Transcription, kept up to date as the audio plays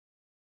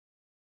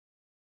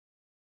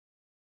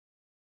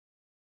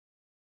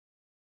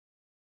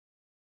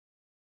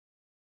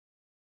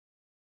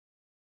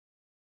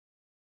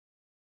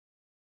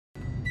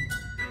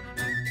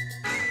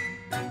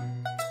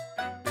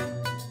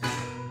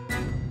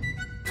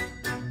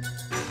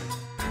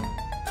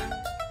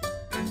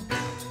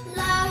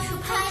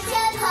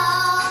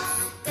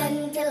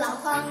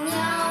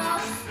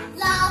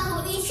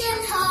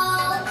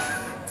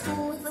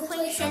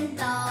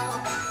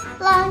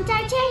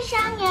上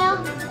游，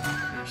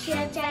蛇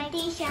在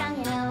地上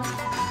游，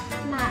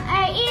马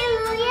儿一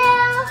路游，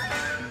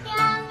羊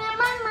儿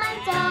慢慢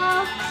走，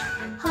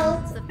猴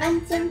子翻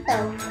筋斗，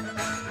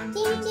紧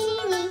紧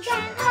你站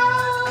后，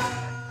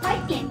快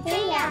点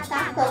追呀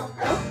大狗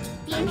狗，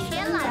别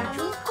学老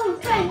猪空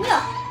转悠。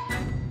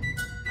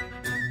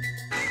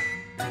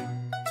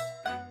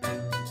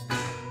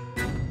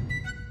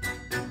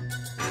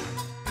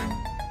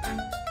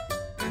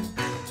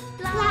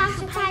老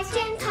鼠排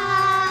前头，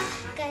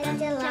跟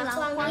着老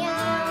黄牛，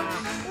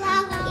老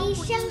虎一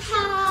声吼，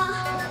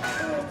兔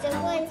子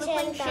浑身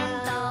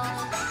抖，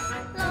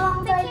龙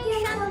在天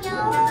上游，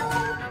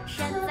蛇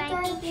在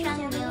地上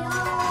游，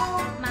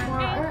马儿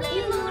一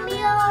路溜，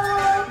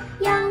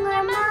羊儿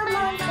慢慢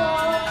走，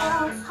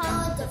猴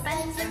子翻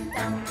筋斗，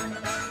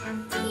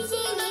紧紧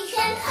你身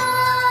后，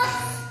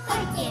快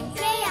点追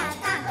呀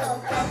大狗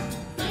狗，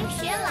别学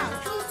老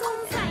猪空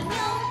转悠。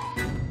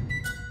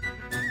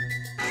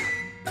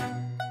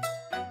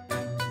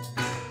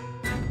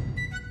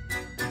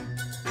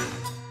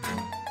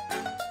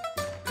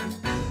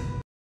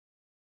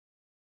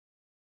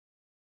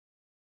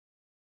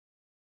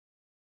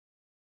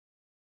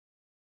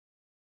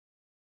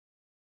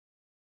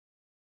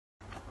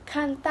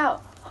看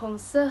到红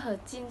色和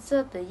金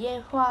色的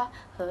烟花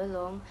和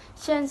龙，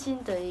像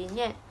新的一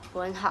年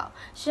问好，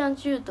相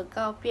聚的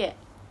告别，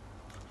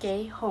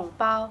给红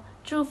包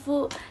祝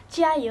福，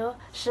加油！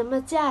什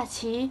么假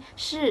期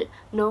是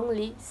农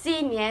历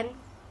新年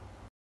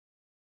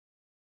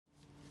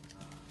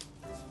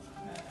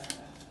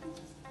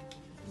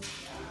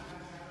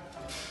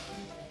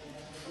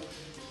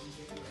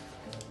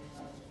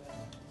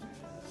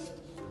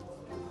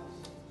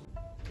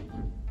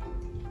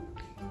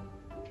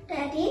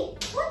？Daddy,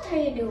 what are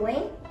you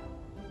doing?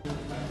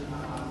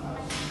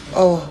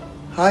 Oh,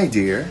 hi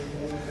dear.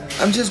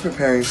 I'm just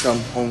preparing some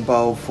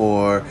hongbao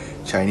for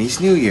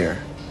Chinese New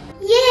Year.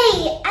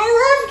 Yay! I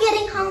love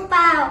getting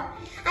hongbao.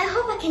 I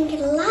hope I can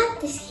get a lot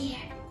this year.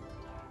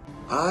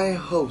 I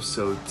hope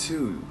so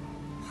too.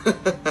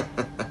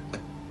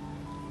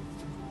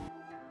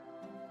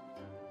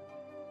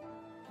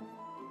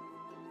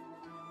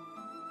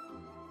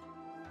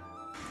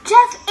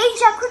 Jeff,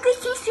 Asia, quickly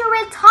change to your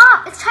red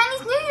top. It's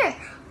Chinese New Year.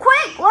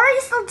 Quick, what are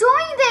you still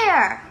doing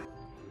there?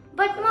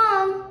 But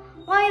Mom,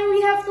 why do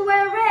we have to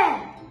wear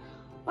red?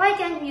 Why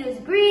can't we use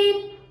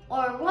green,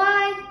 or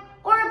white,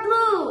 or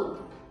blue?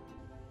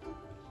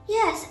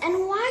 Yes,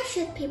 and why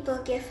should people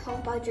give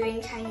hongbao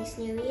during Chinese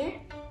New Year?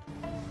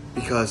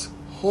 Because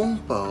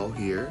hongbao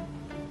here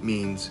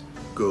means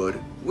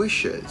good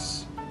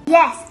wishes.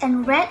 Yes,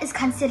 and red is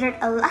considered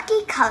a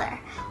lucky color.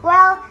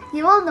 Well,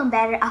 you will know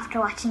better after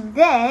watching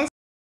this.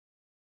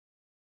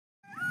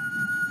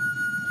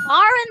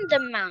 Far in the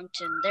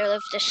mountain, there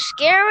lived a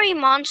scary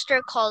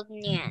monster called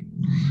Nian.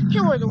 He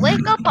would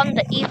wake up on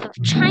the eve of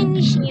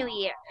Chinese New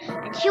Year,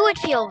 and he would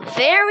feel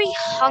very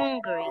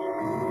hungry.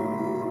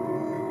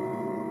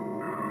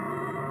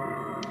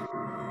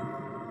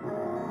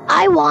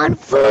 I want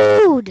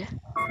food!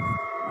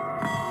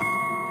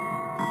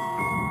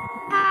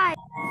 Hi.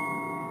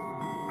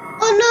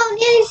 Oh no,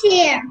 Nian is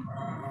here.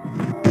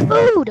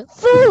 Food!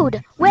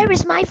 Food! Where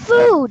is my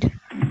food?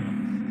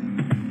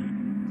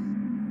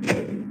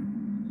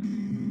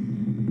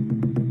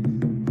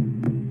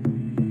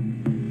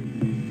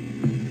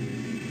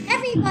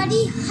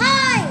 Everybody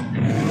hide!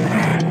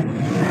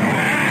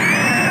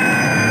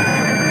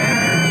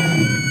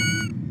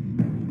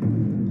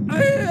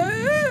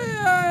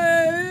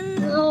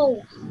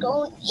 No,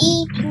 don't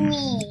eat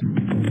me.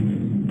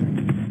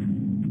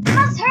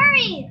 Let's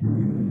hurry!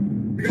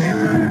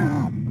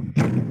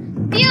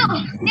 Phew,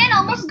 Nan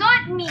almost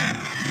got me.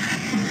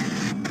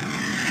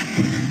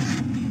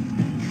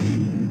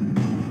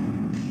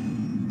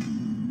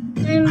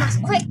 I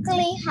must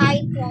quickly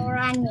hide while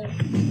running.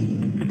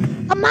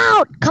 Come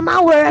out! Come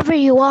out wherever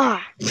you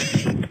are! Please!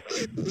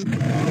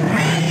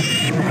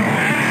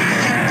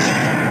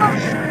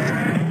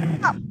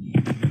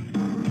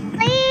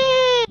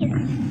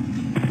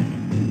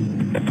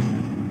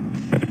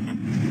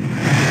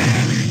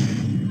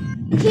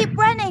 Keep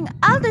running,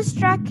 I'll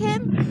distract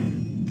him.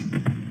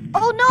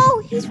 Oh no,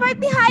 he's right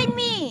behind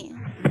me.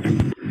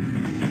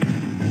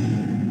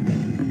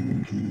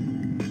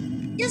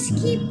 Just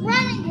keep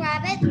running,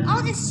 Rabbit.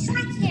 I'll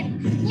distract him.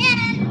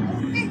 Yeah.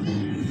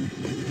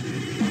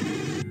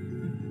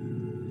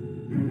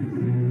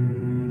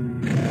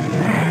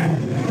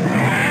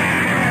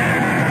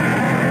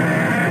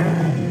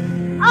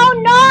 Oh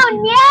no,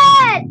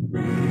 Ned!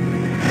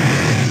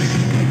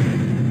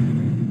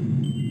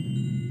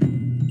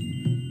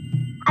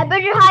 I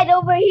better hide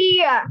over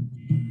here.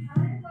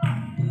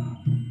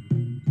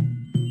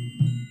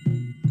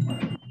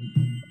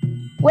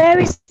 Where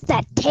is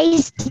that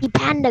tasty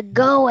panda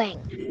going?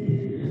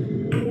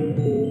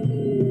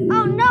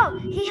 Oh no,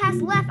 he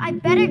has left. I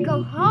better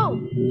go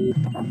home.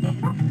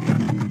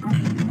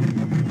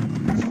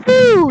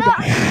 Food!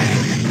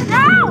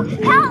 No!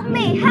 Help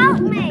me!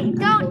 Help me!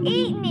 Don't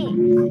eat me!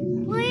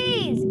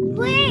 Please!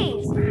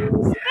 Please!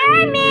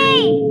 Spare me!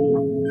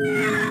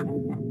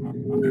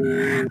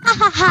 Ha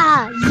ha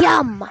ha!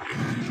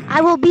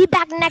 I will be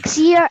back next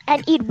year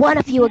and eat one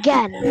of you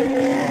again.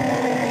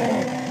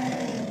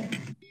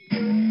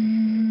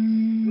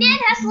 Nian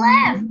has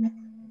left.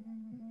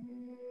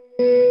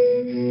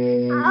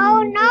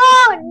 Oh no!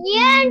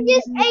 Nian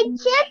just ate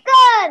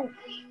chicken!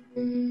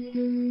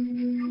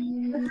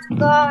 It's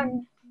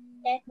gone.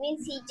 That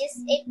means he just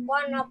ate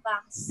one of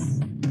us.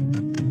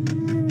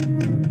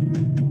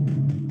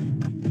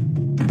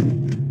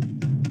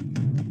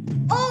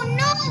 Oh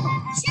no!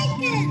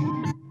 Chicken!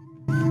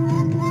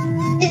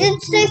 Is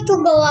it safe to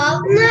go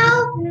out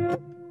now?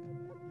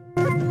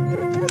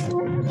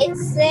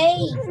 It's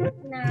safe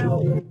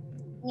now.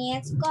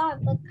 Nian's gone,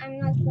 but I'm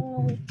not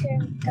gonna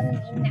return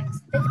coming in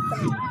next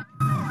victim.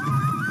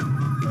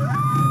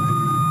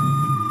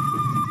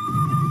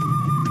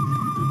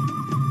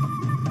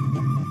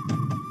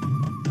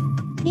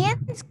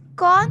 Nian's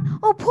gone?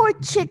 Oh, poor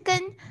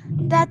chicken.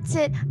 That's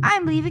it.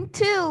 I'm leaving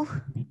too.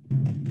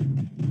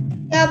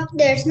 Yup,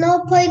 there's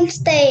no point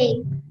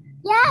staying.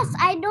 Yes,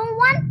 I don't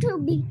want to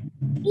be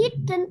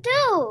eaten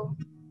too.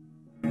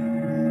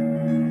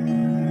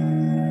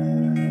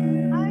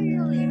 Are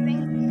you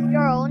leaving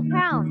your own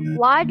town?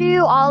 Why do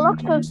you all look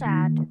so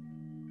sad?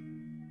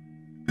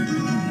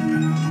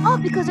 Oh,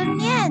 because of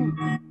Nian.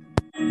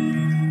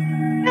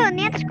 Oh,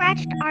 Nian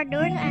scratched our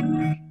doors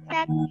and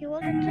said he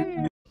will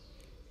return.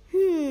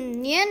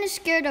 Nian is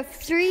scared of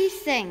 3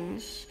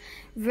 things.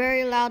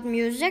 Very loud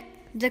music,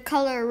 the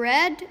color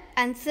red,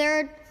 and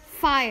third,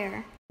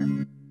 fire.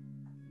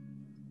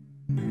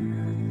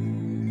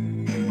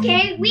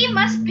 Okay, we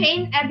must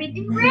paint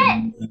everything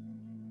red.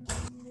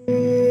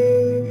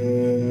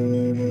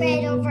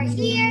 Red over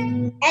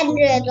here and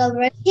red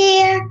over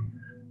here.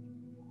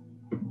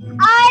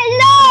 I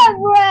love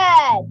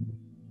red!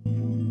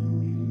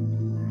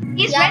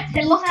 These Yeah, red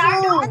symbols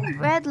are me too. and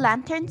red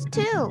lanterns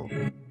too.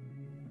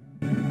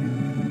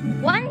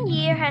 1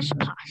 year has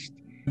passed,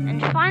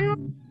 and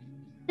finally,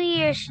 New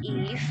Year's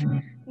Eve,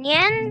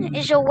 Nian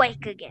is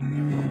awake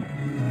again.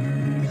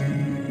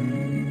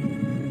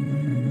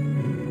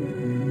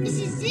 This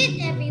is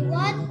it,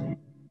 everyone.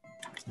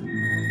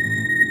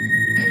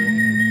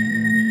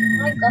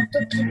 I got to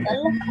keep a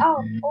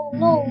lookout. Oh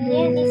no,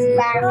 Nian is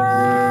back.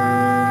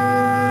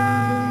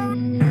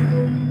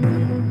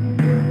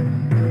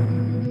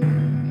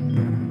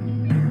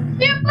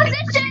 Their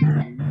position!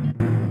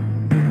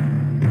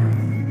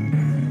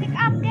 Pick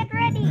up, get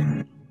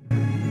ready.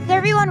 Is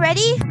everyone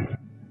ready?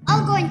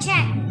 I'll go and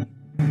check.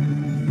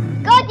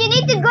 God, you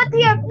need to go to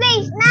your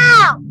place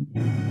now.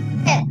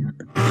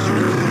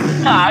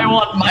 I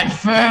want my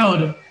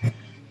food.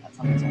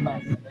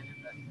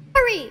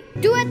 Hurry,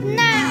 do it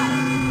now!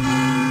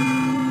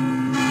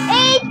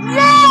 Eat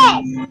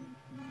this!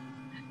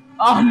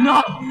 Oh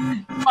no!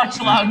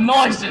 Such loud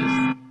noises!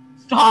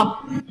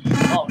 Stop!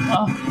 Oh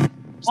no!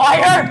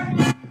 Fire!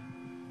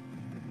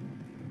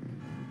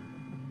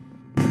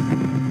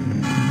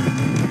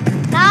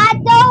 Not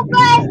so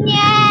fast,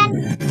 Nian.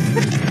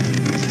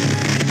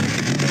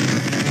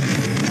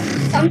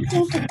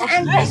 Something to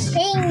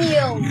entertain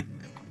you.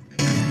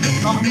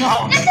 Oh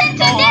no! Listen to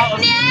So this, loud!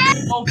 Nian!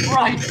 So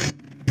bright!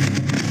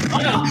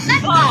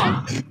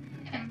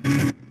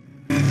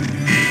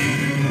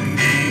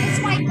 It's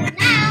right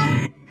now.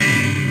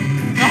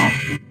 No!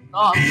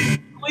 Stop!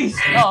 Please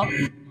stop!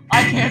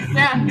 I can't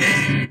stand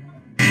this!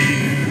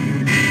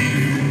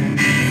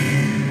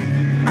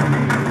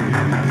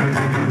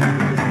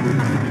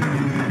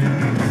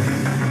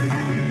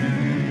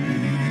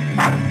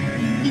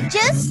 We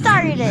just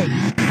started it.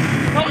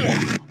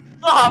 Wait!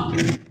 Stop!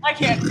 I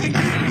can't take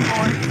this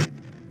anymore!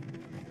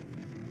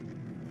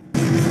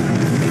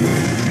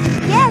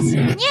 Yes,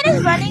 Nian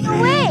is running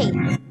away.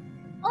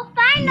 Oh,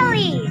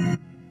 finally.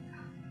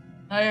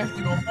 I have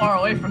to go far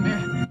away from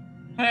here.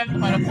 I have to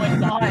find a place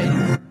to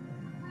hide.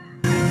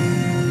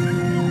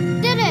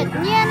 Did it!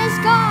 Nian is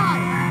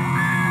gone!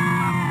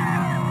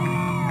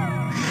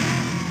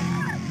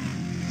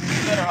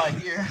 Better hide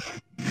here.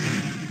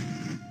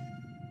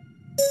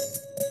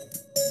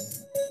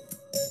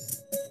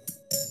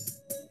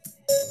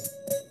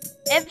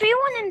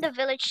 Everyone in the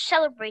village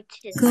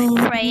celebrated by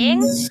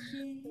praying,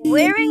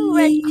 wearing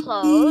red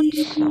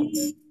clothes,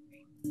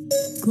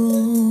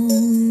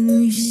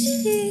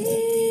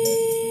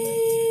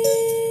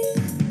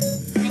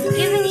 and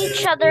giving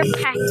each other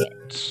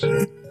packets.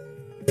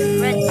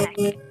 Red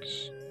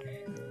packets.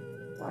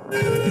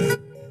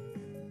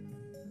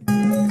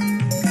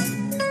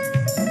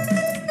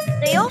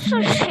 They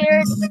also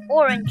shared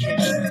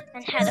oranges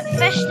and had a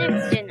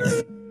festive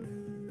dinner.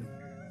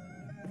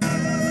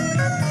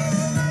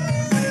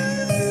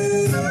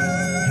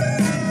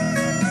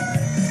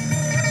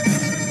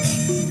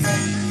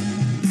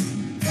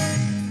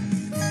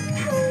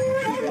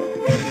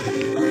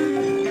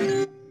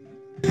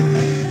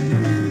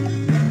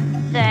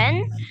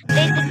 Then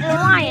they did the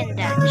lion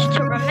dance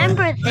to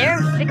remember their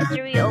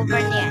victory over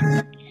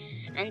Nian.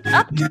 And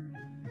up to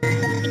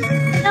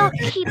they'll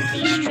keep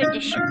these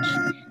traditions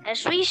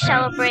as we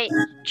celebrate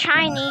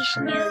Chinese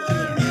New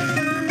Year.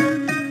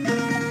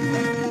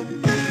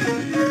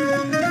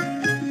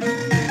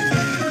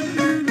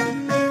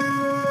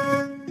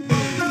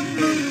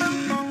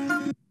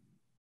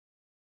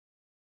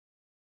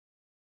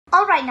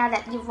 Alright, now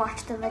that you've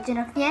watched The Legend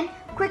of Nian,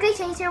 quickly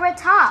change your red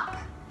top.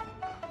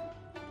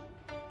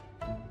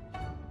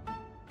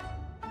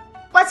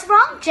 What's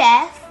wrong,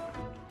 Jeff?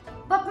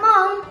 But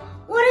Mom,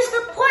 what is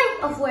the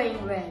point of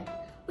wearing red?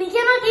 We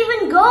cannot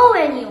even go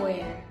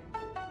anywhere.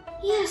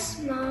 Yes,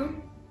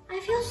 Mom. I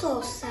feel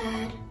so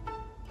sad.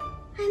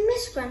 I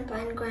miss Grandpa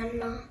and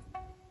Grandma.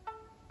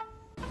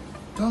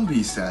 Don't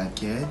be sad,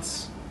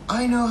 kids.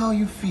 I know how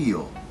you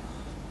feel.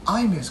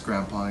 I miss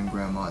Grandpa and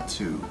Grandma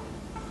too.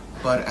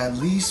 But at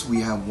least we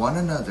have one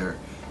another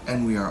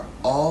and we are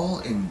all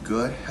in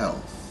good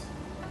health.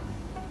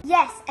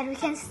 Yes, and we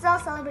can still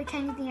celebrate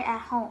Chinese New Year at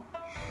home.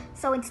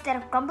 So instead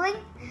of grumbling,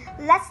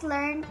 let's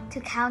learn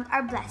to count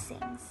our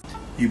blessings.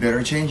 You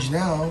better change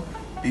now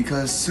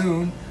because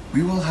soon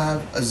we will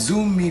have a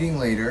Zoom meeting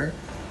later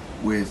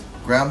with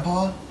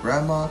Grandpa,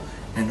 Grandma,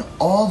 and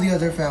all the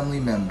other family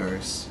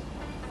members.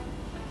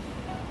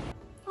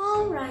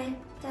 All right,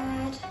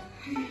 Dad.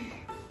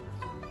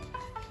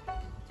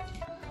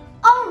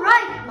 All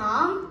right,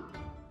 Mom.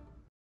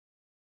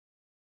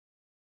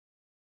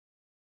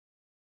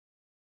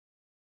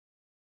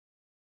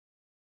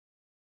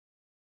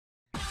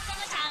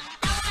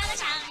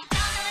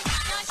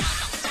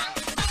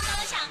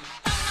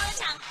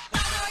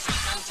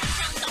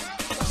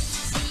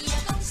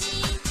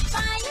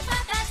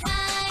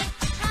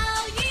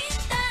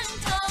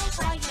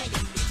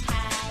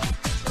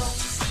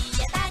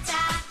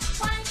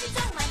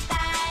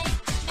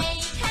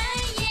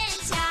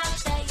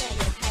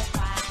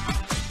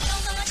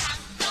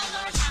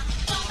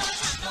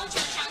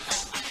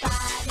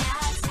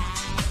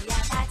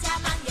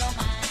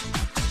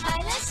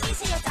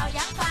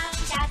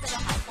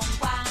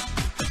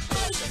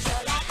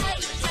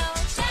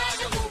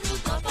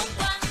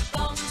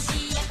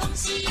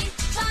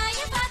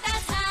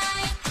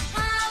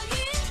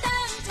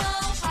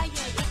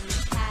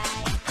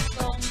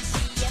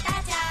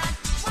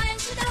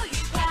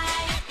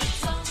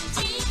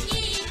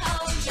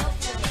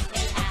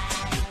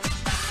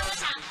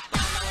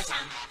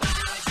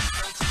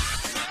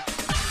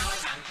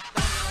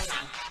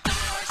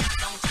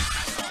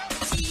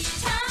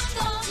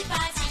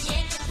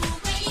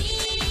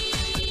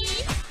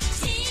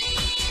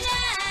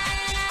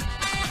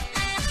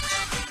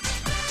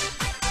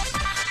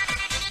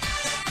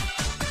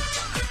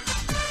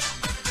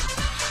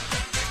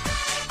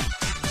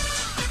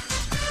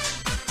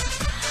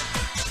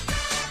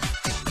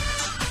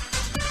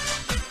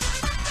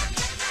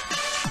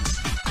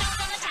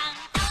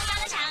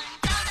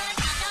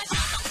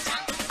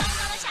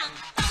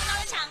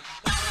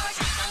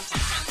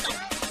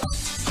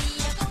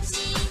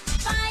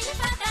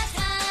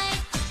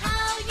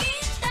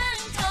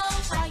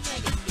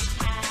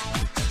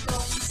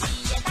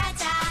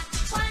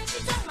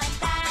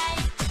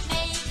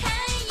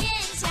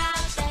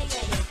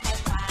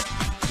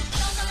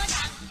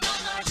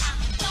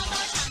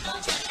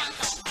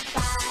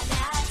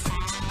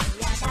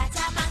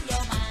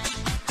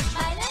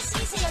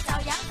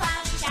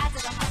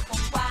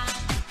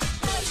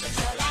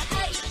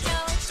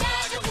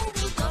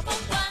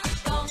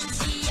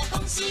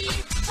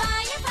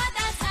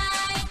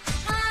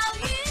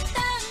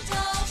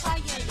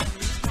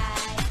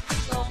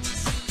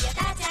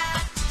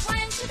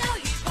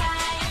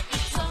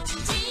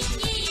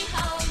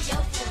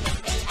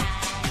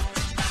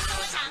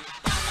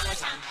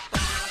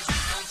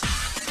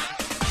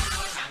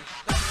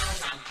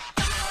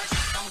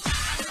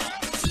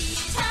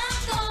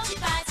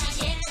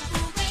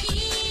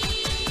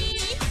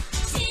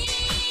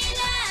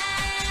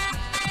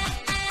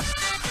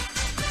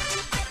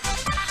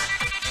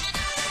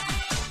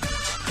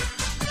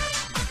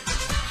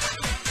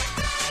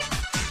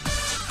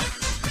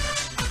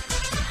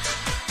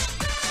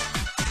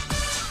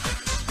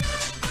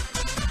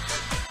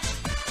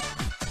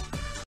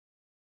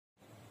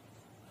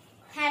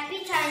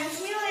 Happy Chinese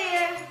New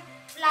Year!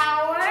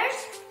 Flowers,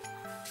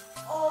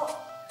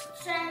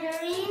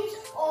 tangerines,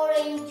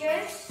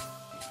 oranges.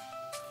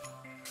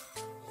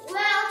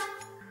 Well,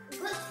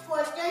 good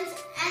fortunes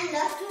and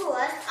love to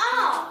us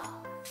all.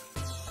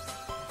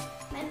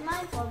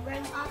 Midnight will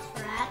bring us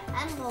red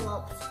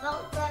envelopes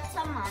filled with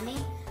some money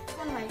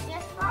and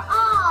riches for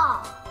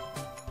all.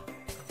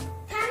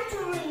 Time to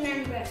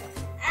remember,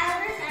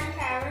 elders and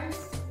parents,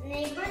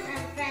 neighbors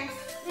and friends,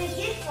 we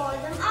give for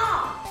them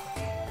all.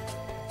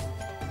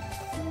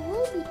 You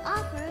will be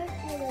offered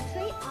with a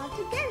trait of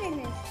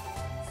togetherness.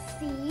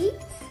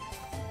 Seeds,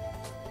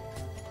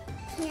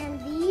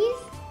 candies,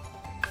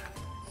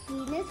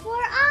 sweetness for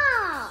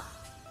all.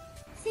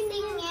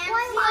 Singing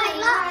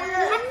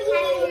Happy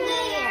New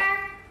Year!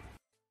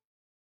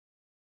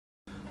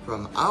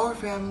 From our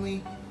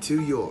family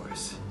to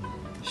yours.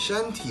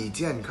 身体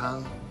健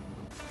康。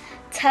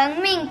长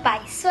命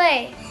百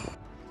岁，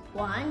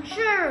万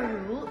事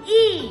如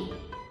意。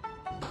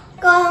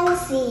恭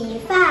喜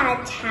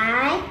发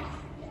财。